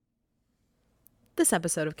This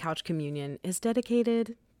episode of Couch Communion is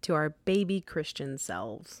dedicated to our baby Christian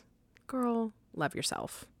selves. Girl, love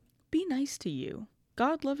yourself. Be nice to you.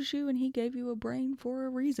 God loves you and he gave you a brain for a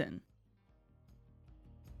reason.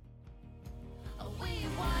 We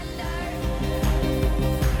wander,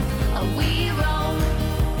 we roam,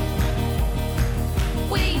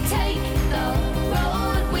 we take the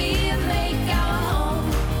road, we make our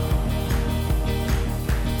home.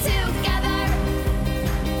 Together,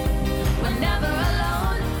 we're never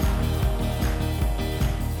alone.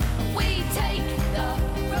 We take the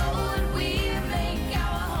road, we make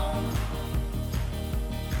our home.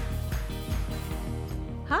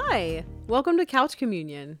 Hi, welcome to Couch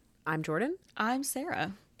Communion. I'm Jordan, I'm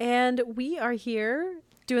Sarah. and we are here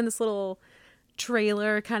doing this little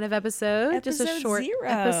trailer kind of episode, just a Episode short 0.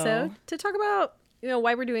 episode to talk about,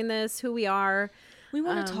 why we're doing this, who we are. We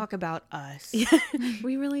want to talk about us.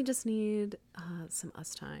 We really just need some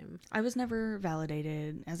us time. I was never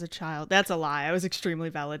validated as a child. That's a lie. I was extremely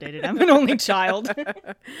validated. I'm an only child.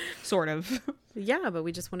 Sort of. Yeah, but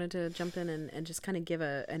we just wanted to jump in and just kind of give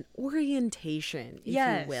an orientation, if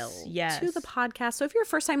Yes, you will, yes. to the podcast. So if you're a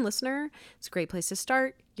first-time listener, it's a great place to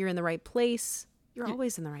start. You're in the right place. You're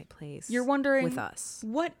always in the right place. You're wondering, with us.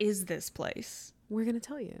 what is this place? We're going to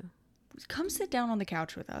tell you. Come sit down on the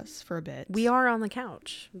couch with us for a bit. We are on the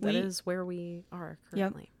couch. That We- is where we are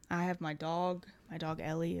Yep. currently. I have my dog. My dog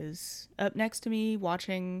Ellie is up next to me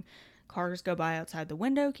watching cars go by outside the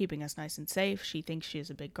window, keeping us nice and safe. She thinks she is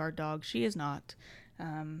a big guard dog. She is not.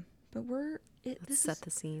 But Let's set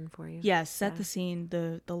the scene for you. Yes, set the scene.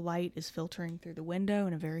 The light is filtering through the window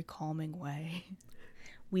in a very calming way.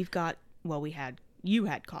 You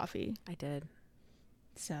had coffee. I did.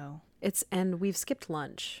 So And we've skipped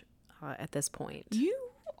lunch at this point. you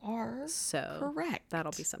are So correct.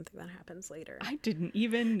 that'll be something that happens later. I didn't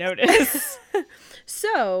even notice.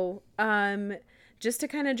 So, just to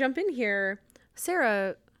kind of jump in here,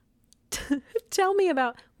 Sarah, tell me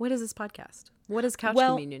about, what is this podcast? What is Couch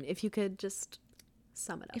Well- Communion? If you could just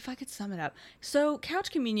sum it up. If I could sum it up. So,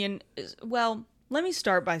 Couch Communion is, well, let me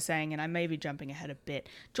start by saying, and I may be jumping ahead a bit,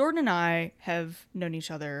 Jordan and I have known each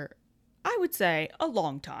other, I would say, a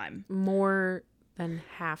long time. More than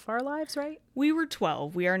half our lives, right? We were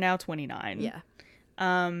 12. We are now 29. Yeah.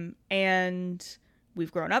 And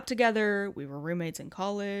we've grown up together. We were roommates in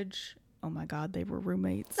college. Oh my God, they were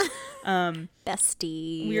roommates.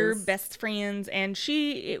 Besties. We're best friends, and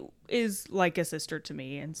she is like a sister to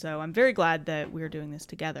me, and so I'm very glad that we're doing this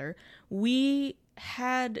together. We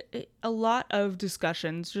had a lot of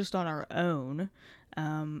discussions just on our own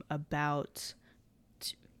about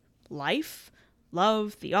life,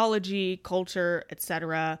 love, theology, culture,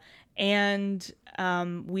 etc. And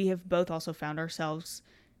we have both also found ourselves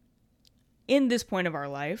in this point of our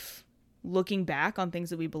life looking back on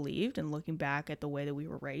things that we believed and looking back at the way that we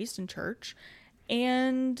were raised in church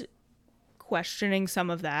and questioning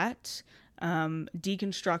some of that.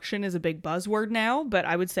 Deconstruction is a big buzzword now, but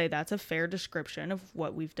I would say that's a fair description of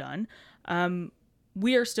what we've done.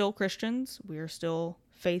 We are still Christians. We are still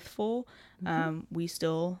faithful. We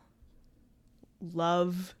still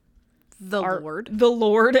love the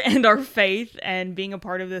Lord and our faith and being a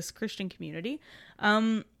part of this Christian community.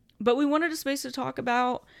 But we wanted a space to talk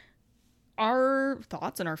about our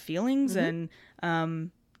thoughts and our feelings and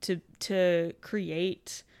to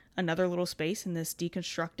create another little space in this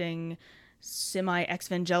deconstructing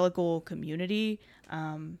semi-evangelical community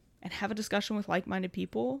and have a discussion with like-minded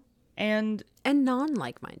people and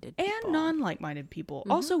non-like-minded people. non-like-minded people.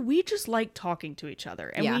 Also, we just like talking to each other,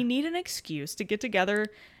 and Yeah. we need an excuse to get together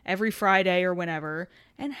every Friday or whenever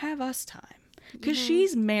and have us time. Because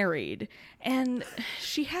she's married and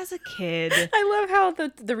she has a kid. I love how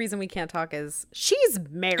the reason we can't talk is she's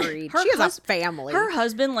married. Her She has a family. Her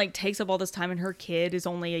husband takes up all this time, and her kid is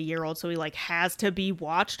only a year old, so he has to be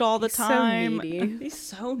watched all the so time. needy. He's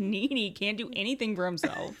so needy. Can't do anything for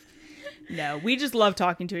himself. No, we just love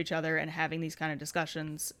talking to each other and having these kind of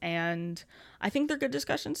discussions, and I think they're good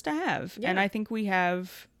discussions to have. Yeah. And I think we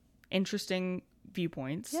have interesting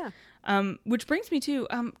viewpoints. Yeah. Which brings me to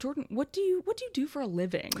Jordan. What do you do for a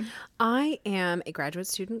living? I am a graduate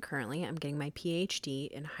student currently. I'm getting my PhD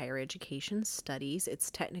in higher education studies. It's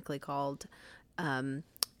technically called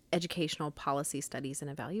Educational Policy Studies and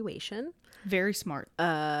Evaluation. Very smart.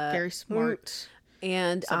 Very smart.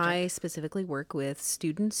 And subject. I specifically work with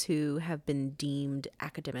students who have been deemed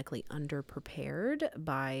academically underprepared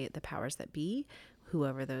by the powers that be,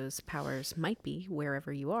 whoever those powers might be,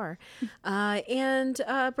 wherever you are, and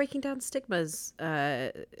breaking down stigmas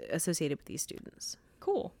associated with these students.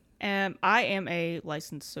 Cool. I am a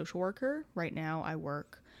licensed social worker. Right now I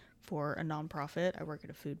work for a nonprofit. I work at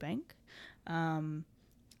a food bank. I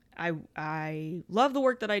love the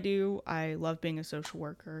work that I do. I love being a social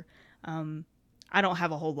worker. I don't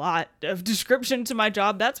have a whole lot of description to my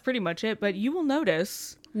job. That's pretty much it. But you will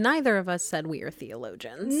notice Neither of us said we are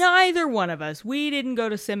theologians. neither one of us. We didn't go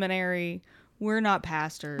to seminary. We're not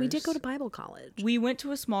pastors. We did go to Bible college. We went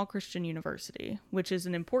to a small Christian university, which is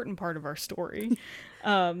an important part of our story.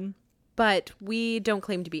 But we don't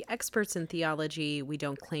claim to be experts in theology. We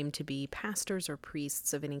don't claim to be pastors or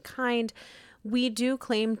priests of any kind. We do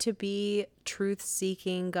claim to be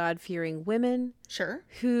truth-seeking, God-fearing women Sure.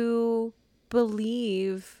 who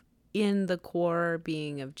believe in the core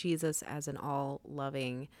being of Jesus as an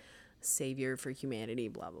all-loving savior for humanity,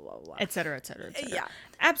 blah, blah, blah, blah. Et cetera, et cetera, et cetera. Yeah.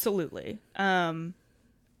 Absolutely. And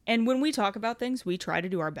when we talk about things, we try to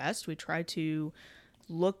do our best. We try to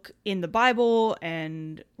look in the Bible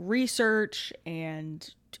and research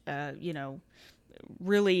and,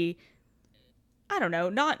 really, I don't know,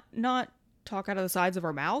 not talk out of the sides of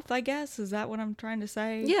our mouth, I guess. Is that what I'm trying to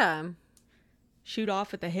say? Yeah. Shoot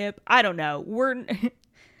off at the hip. I don't know.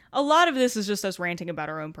 A lot of this is just us ranting about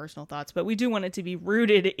our own personal thoughts, but we do want it to be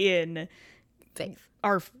rooted in Faith.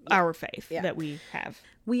 our faith Yeah. that we have.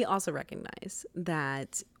 We also recognize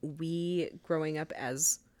that we, growing up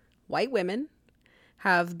as white women,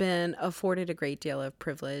 have been afforded a great deal of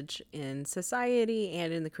privilege in society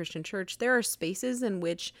and in the Christian church. There are spaces in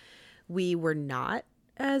which we were not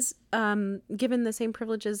as given the same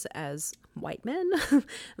privileges as white men,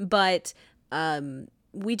 but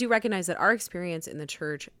we do recognize that our experience in the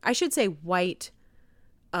church, I should say white,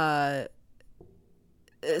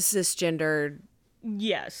 cisgendered,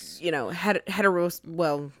 Yes. mostly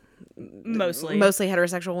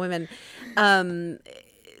heterosexual women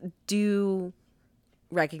do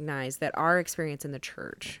recognize that our experience in the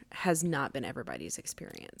church has not been everybody's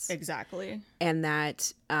experience, Exactly. and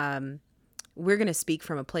that we're going to speak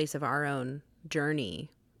from a place of our own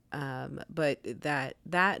journey, but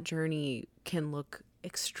that journey can look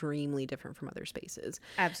extremely different from other spaces.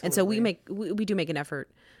 Absolutely. And so we do make an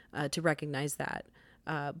effort to recognize that.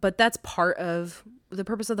 But that's part of the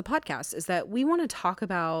purpose of the podcast, is that we want to talk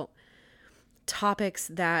about topics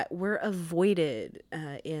that were avoided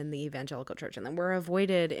in the evangelical church, and that were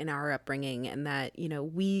avoided in our upbringing, and that,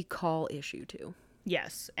 we call issue to.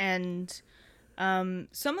 Yes. And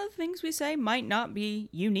some of the things we say might not be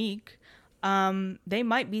unique. They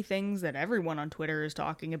might be things that everyone on Twitter is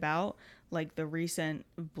talking about, like the recent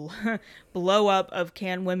blow up of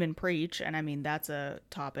Can Women Preach? And I mean, that's a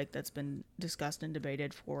topic that's been discussed and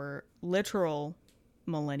debated for literal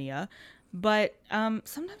millennia. But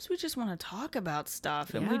sometimes we just want to talk about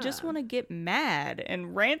stuff, and we just Yeah. want to get mad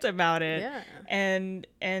and rant about it, Yeah. and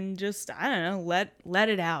just, I don't know, let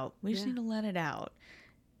it out. We just need to let it out.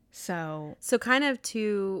 So kind of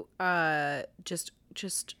to just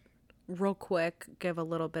real quick give a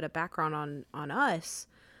little bit of background on us.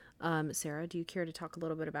 Sarah, do you care to talk a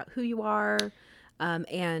little bit about who you are,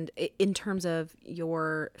 and in terms of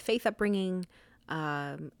your faith upbringing,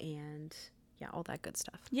 and all that good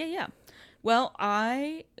stuff? Yeah. Well,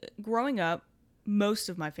 growing up, most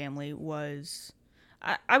of my family was,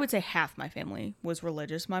 I would say half my family was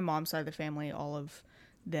religious. My mom's side of the family, all of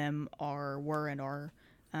them were and are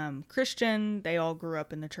Christian. They all grew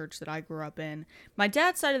up in the church that I grew up in. My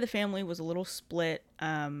dad's side of the family was a little split.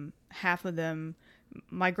 Half of them,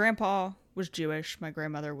 my grandpa was Jewish. My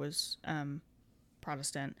grandmother was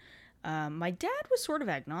Protestant. My dad was sort of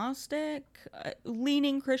agnostic,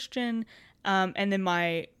 leaning Christian. And then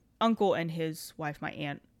my uncle and his wife, my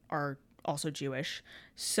aunt, are also Jewish.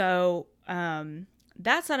 So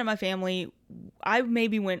that side of my family, I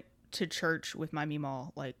maybe went to church with my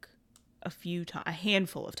meemaw like a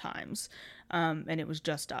handful of times, and it was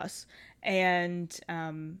just us. And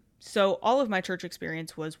so all of my church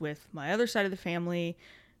experience was with my other side of the family.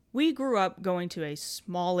 We grew up going to a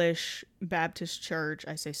smallish Baptist church.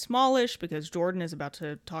 I say smallish because Jordan is about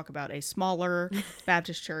to talk about a smaller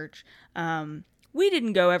Baptist church. We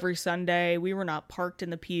didn't go every Sunday. We were not parked in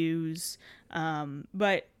the pews.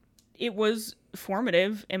 But it was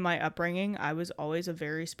formative in my upbringing. I was always a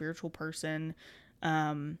very spiritual person.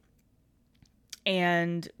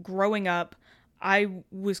 And growing up, I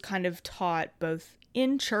was kind of taught both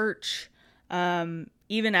in church,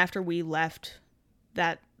 even after we left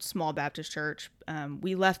that small Baptist church,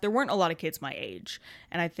 there weren't a lot of kids my age.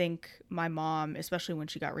 And I think my mom, especially when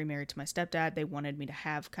she got remarried to my stepdad, they wanted me to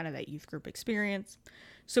have kind of that youth group experience.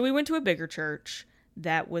 So we went to a bigger church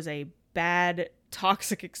that was a bad,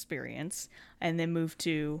 toxic experience, and then moved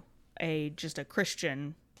to just a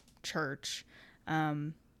Christian church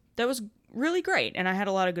that was really great, and I had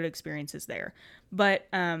a lot of good experiences there. But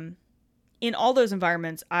in all those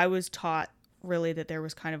environments, I was taught really that there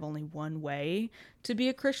was kind of only one way to be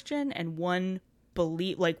a Christian and one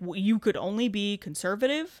belief. Like, you could only be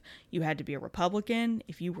conservative, you had to be a Republican.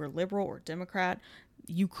 If you were liberal or Democrat,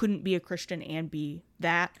 you couldn't be a Christian and be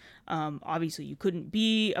that. Obviously, you couldn't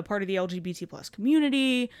be a part of the LGBT plus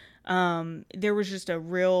community. There was just a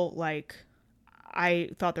real, like, I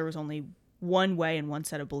thought there was only one way and one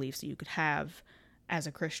set of beliefs that you could have as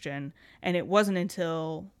a Christian. And it wasn't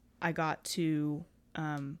until I got to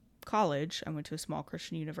college, I went to a small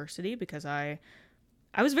Christian university because I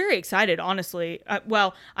was very excited, honestly.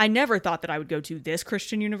 Well, I never thought that I would go to this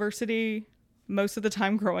Christian university most of the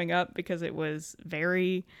time growing up because it was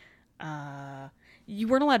very, you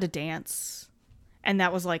weren't allowed to dance. And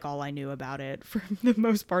that was like all I knew about it for the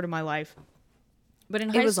most part of my life. But in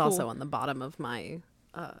high It was school, also on the bottom of my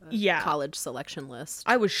college selection list.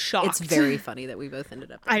 I was shocked. It's very funny that we both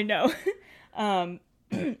ended up there. I know.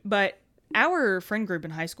 But our friend group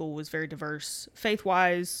in high school was very diverse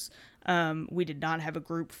faith-wise. We did not have a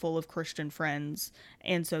group full of Christian friends.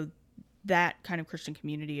 And so that kind of Christian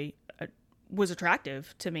community was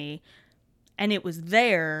attractive to me. And it was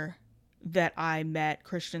there that I met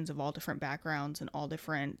Christians of all different backgrounds and all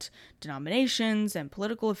different denominations and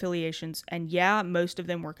political affiliations. And yeah, most of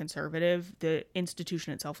them were conservative. The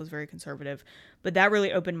institution itself was very conservative. But that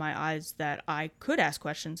really opened my eyes that I could ask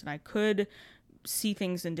questions and I could see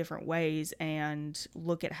things in different ways and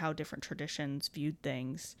look at how different traditions viewed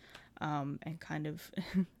things. And kind of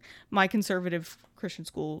my conservative Christian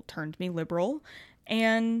school turned me liberal.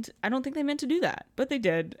 And I don't think they meant to do that, but they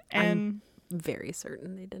did. And very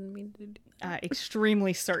certain they didn't mean to do that.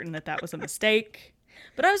 Extremely certain that that was a mistake.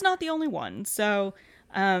 But I was not the only one. So,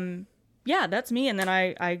 yeah, that's me. And then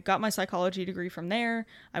I got my psychology degree from there.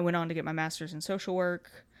 I went on to get my master's in social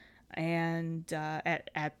work and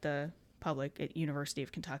at the at University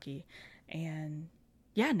of Kentucky. And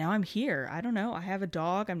yeah, now I'm here. I don't know. I have a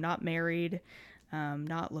dog. I'm not married.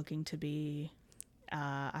 Not looking to be.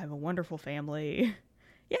 I have a wonderful family.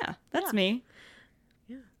 Yeah, that's me.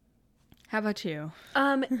 Yeah. How about you?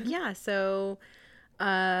 Yeah, so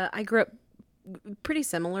I grew up pretty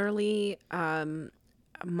similarly. Both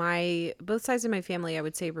sides of my family, I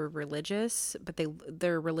would say, were religious, but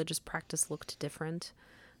their religious practice looked different.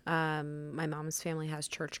 My mom's family has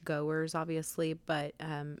church goers, obviously, but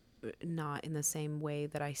not in the same way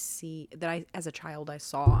that I as a child I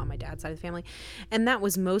saw on my dad's side of the family. And that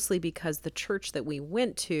was mostly because the church that we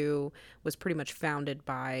went to was pretty much founded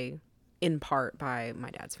in part by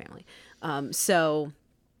my dad's family. So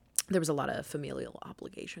there was a lot of familial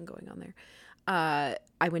obligation going on there. I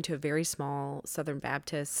went to a very small Southern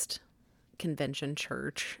Baptist convention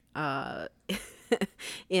church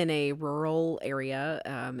in a rural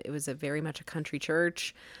area. It was very much a country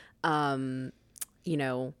church.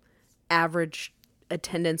 Average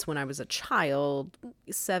attendance when I was a child,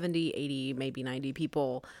 70, 80, maybe 90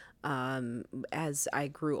 people. As I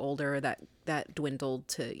grew older, that dwindled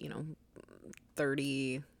to,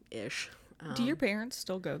 30-ish. Do your parents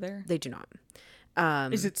still go there? They do not.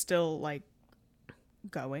 Is it still like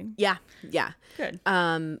going? Yeah. Good.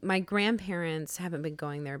 My grandparents haven't been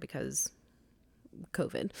going there because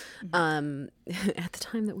COVID. At the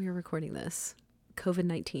time that we were recording this,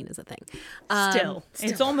 COVID-19 is a thing. Still.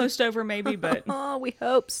 It's almost over maybe, but oh, we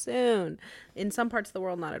hope soon. In some parts of the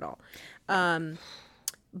world, not at all.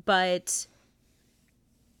 But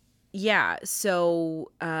yeah,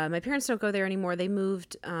 so my parents don't go there anymore. They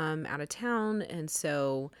moved out of town, and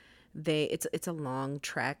so it's a long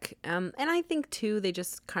trek. And I think too, they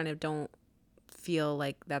just kind of don't feel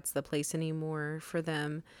like that's the place anymore for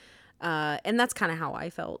them. And that's kind of how I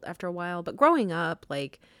felt after a while. But growing up,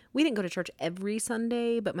 like, we didn't go to church every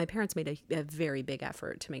Sunday, but my parents made a very big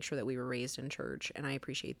effort to make sure that we were raised in church, and I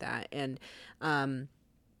appreciate that. And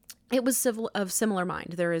it was of similar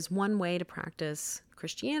mind. There is one way to practice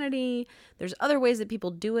Christianity. There's other ways that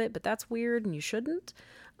people do it, but that's weird and you shouldn't.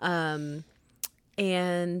 And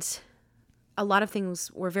a lot of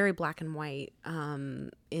things were very black and white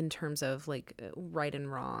in terms of like right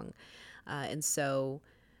and wrong. And so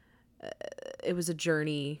it was a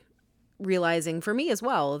journey realizing for me as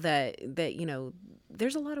well that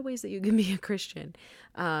there's a lot of ways that you can be a Christian.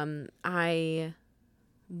 I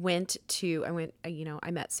met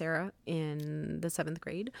Sarah in the 7th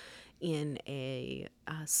grade in a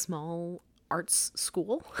small arts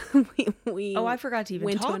school. we I forgot to even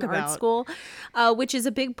went talk to an about art school, which is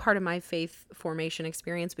a big part of my faith formation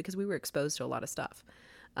experience because we were exposed to a lot of stuff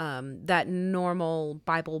that normal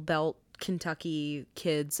Bible Belt Kentucky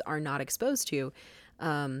kids are not exposed to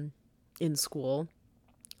in school.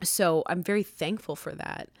 So I'm very thankful for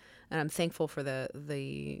that. And I'm thankful for this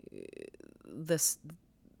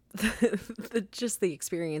just the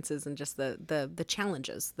experiences and just the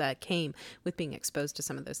challenges that came with being exposed to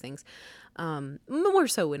some of those things. More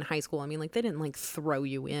so in high school. I mean, like, they didn't like throw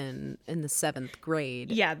you in the 7th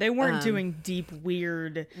grade. Yeah, they weren't doing deep,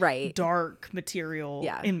 weird, Right. dark material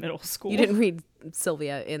Yeah. in middle school. You didn't read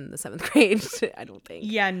Sylvia in the 7th grade, I don't think.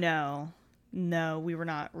 Yeah, no, we were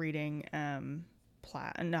not reading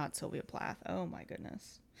not Sylvia Plath. Oh my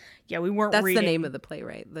goodness. Yeah, we weren't That's reading the name of the play,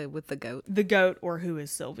 right? With the goat. The Goat or Who is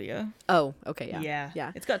Sylvia. Oh, okay, yeah.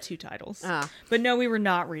 Yeah. It's got 2 titles. Ah. But no, we were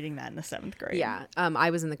not reading that in the 7th grade. Yeah. I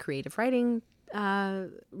was in the creative writing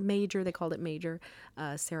major. They called it major.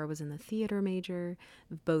 Sarah was in the theater major.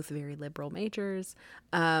 Both very liberal majors.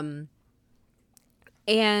 And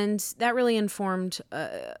that really informed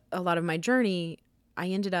a lot of my journey. I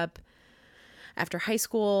ended up, after high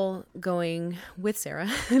school, going with Sarah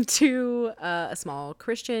to a small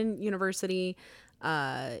Christian university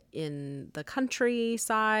in the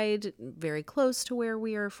countryside, very close to where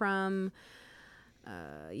we are from.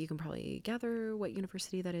 You can probably gather what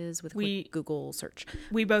university that is with a quick Google search.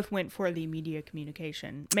 We both went for the media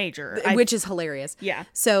communication major. Which is hilarious. Yeah.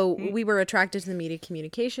 So we were attracted to the media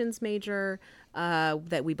communications major,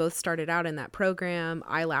 that we both started out in that program.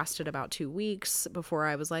 I lasted about 2 weeks before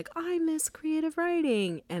I was like, I miss creative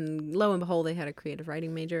writing. And lo and behold, they had a creative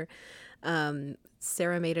writing major.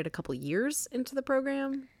 Sarah made it a couple years into the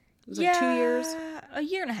program. It was like 2 years. A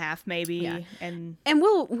year and a half maybe. Yeah. And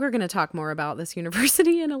we're going to talk more about this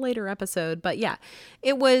university in a later episode, but yeah,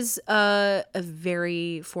 it was a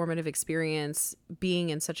very formative experience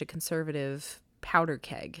being in such a conservative powder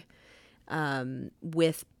keg,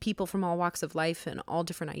 with people from all walks of life and all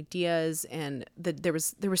different ideas. And there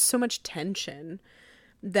was so much tension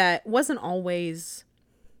that wasn't always,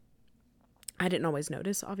 I didn't always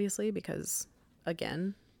notice, obviously, because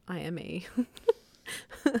again, I am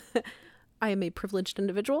a privileged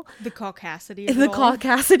individual. the caucasity of it all.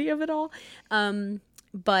 Caucasity of it all.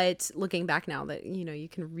 But looking back now, that, you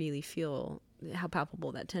can really feel how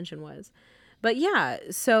palpable that tension was. But yeah,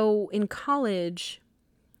 so in college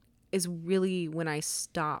is really when I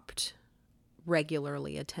stopped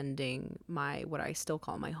regularly attending what I still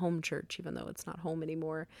call my home church, even though it's not home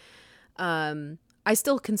anymore. I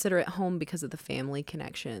still consider it home because of the family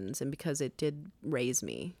connections and because it did raise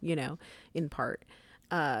me, in part.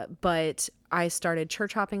 But I started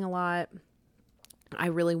church hopping a lot. I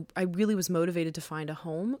really was motivated to find a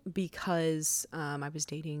home because I was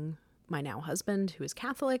dating my now husband, who is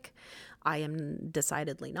Catholic. I am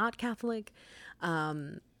decidedly not Catholic.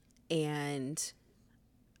 And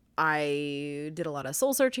I did a lot of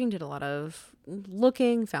soul searching, did a lot of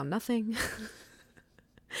looking, found nothing.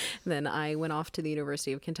 Then I went off to the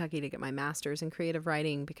University of Kentucky to get my master's in creative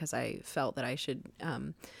writing because I felt that I should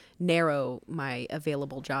narrow my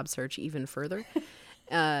available job search even further.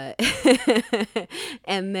 And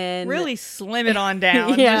then Really slim it on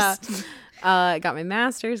down. yeah, Just- got my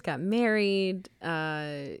master's, got married,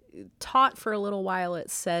 taught for a little while at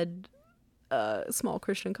said small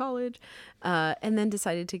Christian college, and then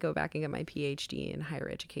decided to go back and get my PhD in higher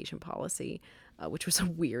education policy. Which was a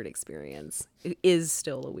weird experience. It is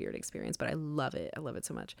still a weird experience, but I love it. I love it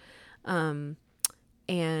so much. And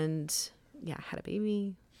yeah, had a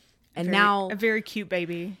baby. And now a very cute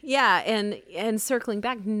baby. yeah, and circling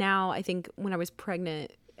back now, I think when I was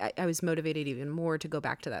pregnant, I was motivated even more to go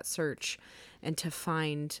back to that search and to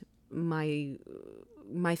find my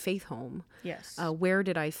faith home. Yes. Where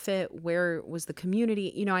did I fit? Where was the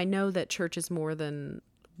community? I know that church is more than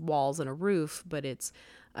walls and a roof, but it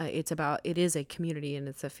is a community and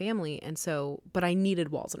it's a family. And so, but I needed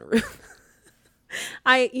walls and a roof.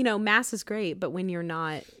 Mass is great, but when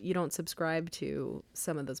you don't subscribe to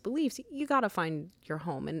some of those beliefs, you got to find your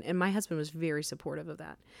home. And my husband was very supportive of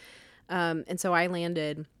that. And so I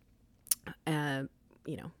landed, I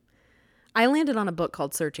landed on a book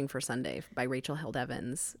called Searching for Sunday by Rachel Held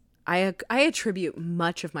Evans. I attribute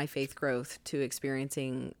much of my faith growth to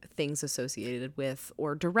experiencing things associated with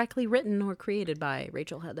or directly written or created by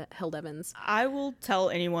Rachel Held Evans. I will tell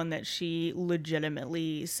anyone that she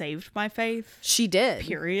legitimately saved my faith. She did.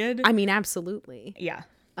 Period. I mean, absolutely. Yeah.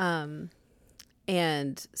 And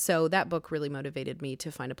so that book really motivated me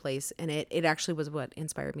to find a place. And it actually was what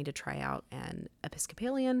inspired me to try out an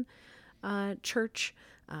Episcopalian church.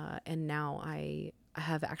 And now I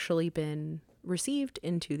have actually been received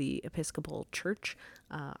into the Episcopal Church.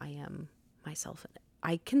 I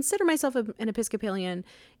consider myself an Episcopalian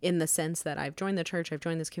in the sense that I've joined the church, I've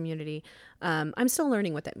joined this community. I'm still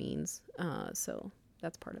learning what that means. So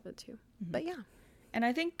that's part of it too. But yeah. And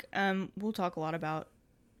I think we'll talk a lot about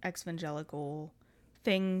evangelical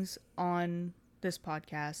things on this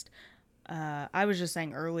podcast. I was just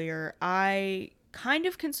saying earlier, I kind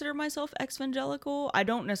of consider myself evangelical. I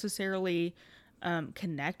don't necessarily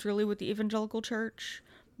connect really with the evangelical church,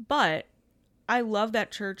 but I love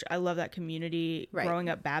that church. I love that community. Right. Growing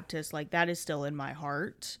up Baptist, like, that is still in my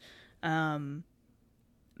heart.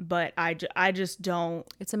 But I just don't.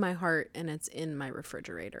 It's in my heart and it's in my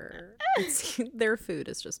refrigerator. Their food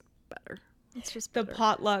is just better. It's just The better.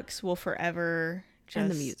 potlucks will forever just and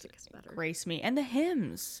the music is better. grace me. And the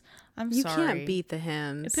hymns. I'm You sorry. can't beat the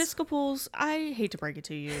hymns. Episcopals, I hate to break it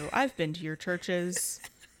to you. I've been to your churches.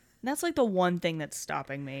 That's like the one thing that's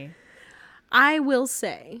stopping me. I will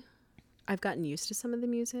say, I've gotten used to some of the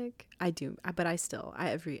music. I do, but I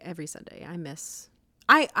every Sunday I miss.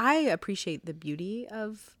 I appreciate the beauty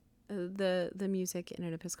of the music in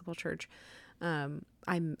an Episcopal church. I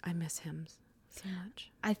miss hymns so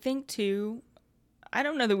much. I think too, I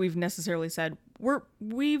don't know that we've necessarily said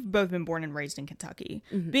we've both been born and raised in Kentucky.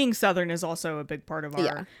 Being Southern is also a big part of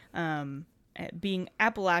our being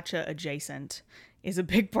Appalachia adjacent is a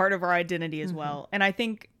big part of our identity as well. And I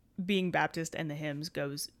think being Baptist and the hymns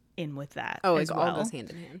goes in with that. Oh, as it well. all goes hand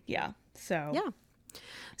in hand. Yeah. So Yeah.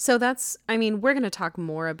 So we're going to talk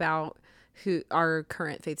more about our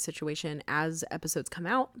current faith situation as episodes come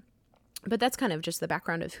out, but that's kind of just the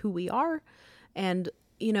background of who we are. And,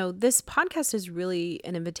 this podcast is really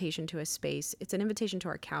an invitation to a space. It's an invitation to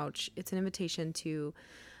our couch. It's an invitation to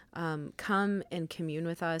come and commune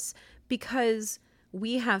with us, because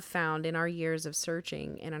we have found in our years of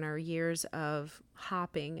searching and in our years of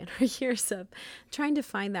hopping and our years of trying to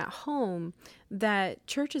find that home, that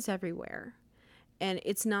church is everywhere. And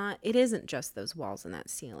it isn't just those walls and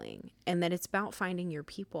that ceiling, and that it's about finding your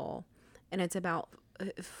people, and it's about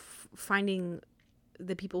finding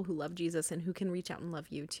the people who love Jesus and who can reach out and love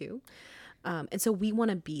you too. And so we want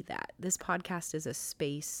to be that. This podcast is a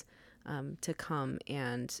space to come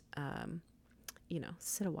and,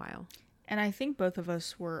 sit a while. And I think both of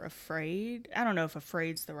us were afraid. I don't know if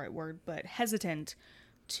afraid's the right word, but hesitant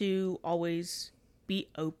to always be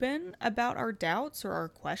open about our doubts or our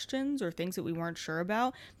questions or things that we weren't sure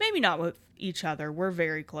about. Maybe not with each other. We're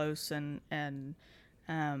very close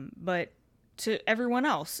but to everyone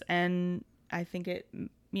else. And I think it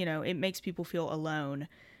makes people feel alone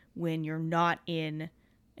when you're not in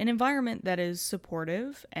an environment that is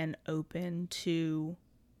supportive and open to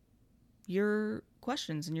your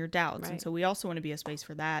questions and your doubts. Right. And so we also want to be a space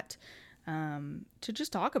for that, to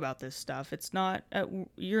just talk about this stuff. It's not,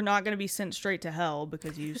 you're not going to be sent straight to hell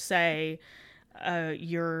because you say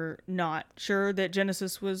you're not sure that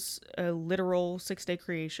Genesis was a literal 6-day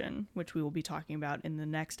creation, which we will be talking about in the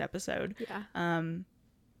next episode. Yeah.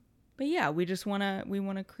 But yeah, we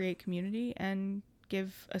want to create community and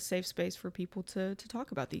give a safe space for people to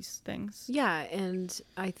talk about these things. Yeah. And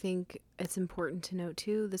I think it's important to note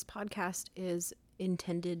too, this podcast is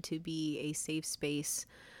intended to be a safe space,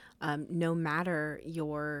 no matter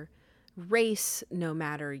your race, no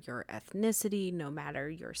matter your ethnicity, no matter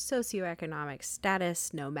your socioeconomic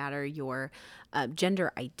status, no matter your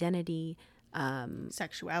gender identity,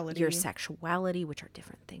 Sexuality. your sexuality, which are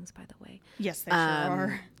different things, by the way. Yes, they sure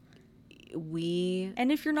are. And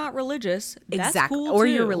if you're not religious, that's exactly, cool or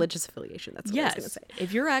too. your religious affiliation. That's what I was going to Yes. say.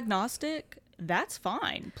 If you're agnostic, that's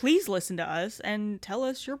fine. Please listen to us and tell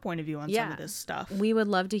us your point of view on some of this stuff. We would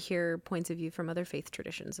love to hear points of view from other faith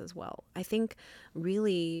traditions as well. I think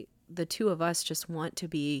really the two of us just want to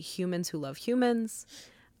be humans who love humans.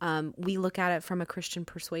 We look at it from a Christian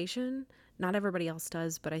persuasion. Not everybody else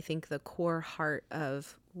does, but I think the core heart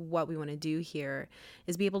of what we want to do here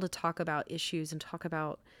is be able to talk about issues and talk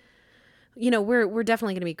about, we're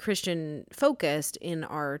definitely going to be Christian focused in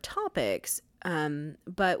our topics.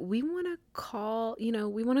 But we want to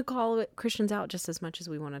call Christians out just as much as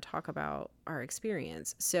we want to talk about our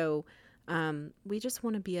experience. So, we just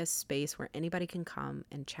want to be a space where anybody can come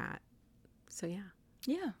and chat. So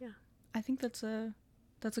yeah. I think that's a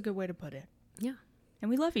good way to put it. Yeah. And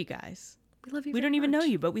we love you guys. We love you. We very don't even know much.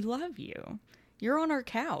 you, but we love you. You're on our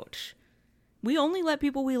couch. We only let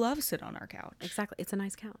people we love sit on our couch. Exactly. It's a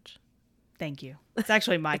nice couch. Thank you. It's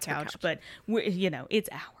actually my our couch, couch. but it's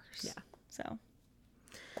ours. Yeah.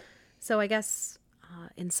 So I guess,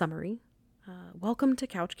 in summary, welcome to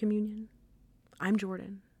Couch Communion. I'm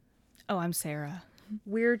Jordan. Oh, I'm Sarah.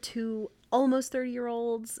 We're two almost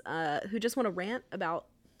 30-year-olds who just want to rant about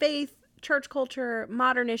faith, church culture,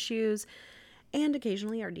 modern issues, and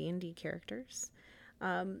occasionally our D&D characters.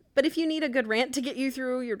 But if you need a good rant to get you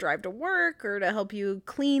through your drive to work, or to help you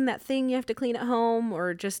clean that thing you have to clean at home,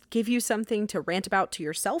 or just give you something to rant about to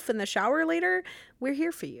yourself in the shower later, we're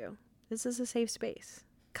here for you. This is a safe space.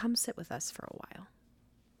 come sit with us for a while.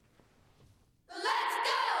 Let's